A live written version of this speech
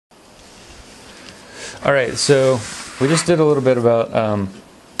All right, so we just did a little bit about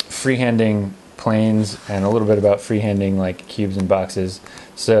freehanding planes and a little bit about freehanding like cubes and boxes.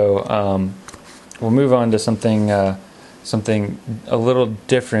 So we'll move on to something a little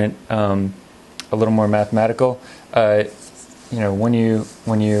different, a little more mathematical. When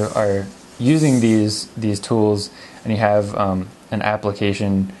you are using these tools and you have an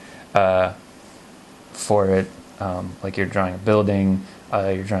application for it, like you're drawing a building,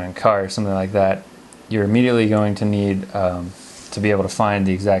 you're drawing a car, something like that, you're immediately going to need to be able to find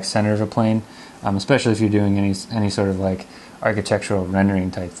the exact center of a plane, especially if you're doing any sort of like architectural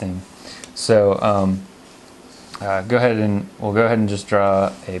rendering type thing. So we'll go ahead and just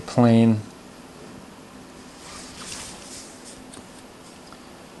draw a plane,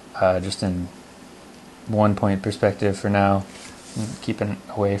 just in 1-point perspective for now, keeping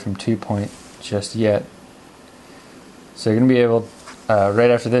away from 2-point just yet. So you're going to be able,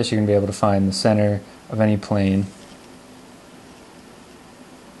 right after this, you're going to be able to find the center of any plane.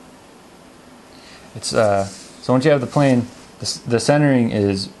 So once you have the plane, the centering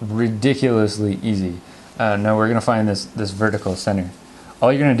is ridiculously easy. Now we're going to find this vertical center.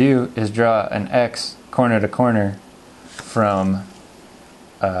 All you're going to do is draw an X corner to corner from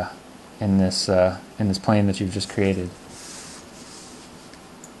in this plane that you've just created.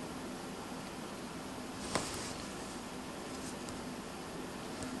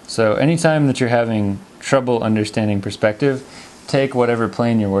 So anytime that you're having trouble understanding perspective, take whatever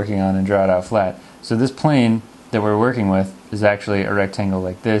plane you're working on and draw it out flat. So this plane that we're working with is actually a rectangle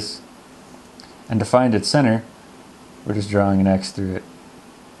like this, and to find its center, we're just drawing an X through it.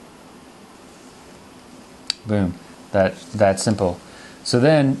 Boom. That simple. So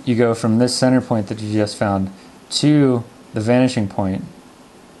then you go from this center point that you just found to the vanishing point,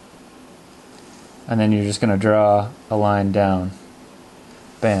 and then you're just going to draw a line down.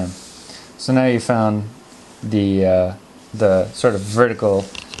 Bam. So now you found the sort of vertical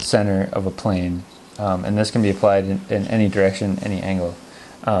center of a plane, and this can be applied in any direction, any angle.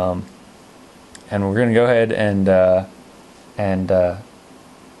 And we're going to go ahead and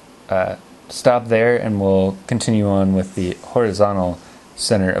stop there, and we'll continue on with the horizontal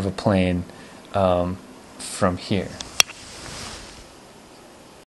center of a plane from here.